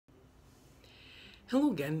Hello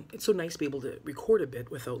again. It's so nice to be able to record a bit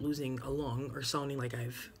without losing a lung or sounding like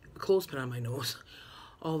I've a clothespin on my nose,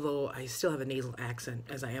 although I still have a nasal accent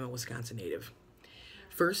as I am a Wisconsin native.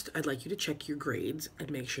 First, I'd like you to check your grades and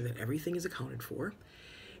make sure that everything is accounted for.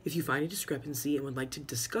 If you find a discrepancy and would like to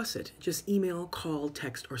discuss it, just email, call,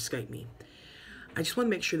 text, or Skype me. I just want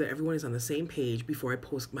to make sure that everyone is on the same page before I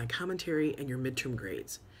post my commentary and your midterm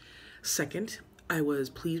grades. Second, I was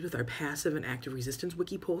pleased with our passive and active resistance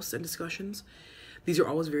wiki posts and discussions. These are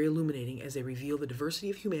always very illuminating as they reveal the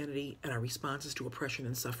diversity of humanity and our responses to oppression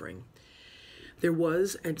and suffering. There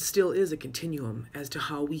was and still is a continuum as to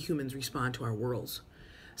how we humans respond to our worlds.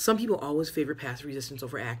 Some people always favor passive resistance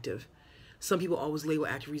over active. Some people always label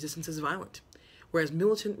active resistance as violent, whereas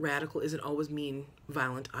militant radical isn't always mean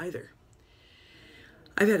violent either.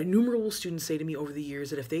 I've had innumerable students say to me over the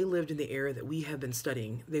years that if they lived in the era that we have been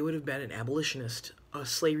studying, they would have been an abolitionist, a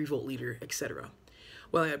slave revolt leader, etc.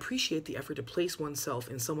 While I appreciate the effort to place oneself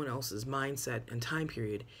in someone else's mindset and time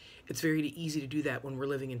period, it's very easy to do that when we're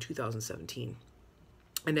living in 2017.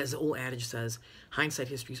 And as the old adage says, hindsight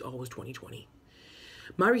history is always 20/20.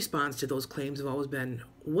 My response to those claims have always been,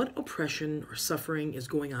 what oppression or suffering is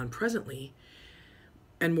going on presently?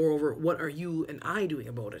 And moreover, what are you and I doing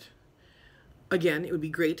about it? Again, it would be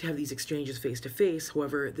great to have these exchanges face-to-face.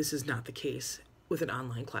 However, this is not the case with an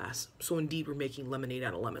online class. So indeed, we're making lemonade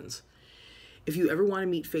out of lemons. If you ever want to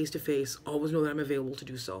meet face-to-face, always know that I'm available to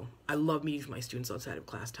do so. I love meeting with my students outside of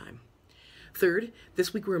class time. Third,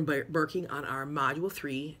 this week we're embarking on our Module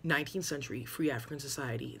 3, 19th Century Free African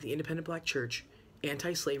Society, the Independent Black Church,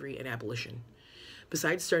 Anti-Slavery, and Abolition.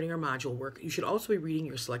 Besides starting our module work, you should also be reading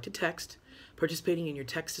your selected text, participating in your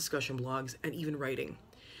text discussion blogs, and even writing.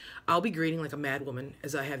 I'll be grading like a madwoman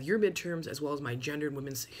as I have your midterms as well as my gender and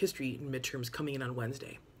women's history midterms coming in on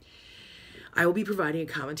Wednesday. I will be providing a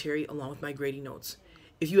commentary along with my grading notes.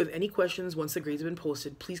 If you have any questions once the grades have been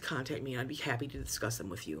posted, please contact me and I'd be happy to discuss them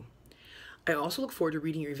with you. I also look forward to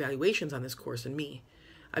reading your evaluations on this course and me.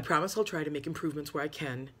 I promise I'll try to make improvements where I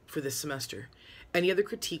can for this semester. Any other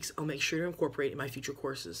critiques I'll make sure to incorporate in my future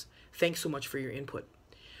courses. Thanks so much for your input.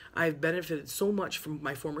 I've benefited so much from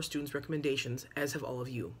my former students' recommendations, as have all of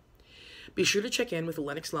you. Be sure to check in with the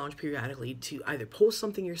Lennox Lounge periodically to either post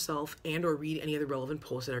something yourself and or read any of the relevant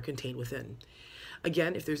posts that are contained within.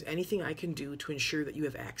 Again, if there's anything I can do to ensure that you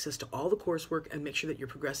have access to all the coursework and make sure that you're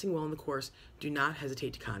progressing well in the course, do not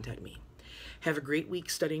hesitate to contact me. Have a great week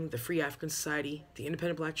studying the Free African Society, the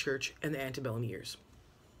Independent Black Church, and the antebellum years.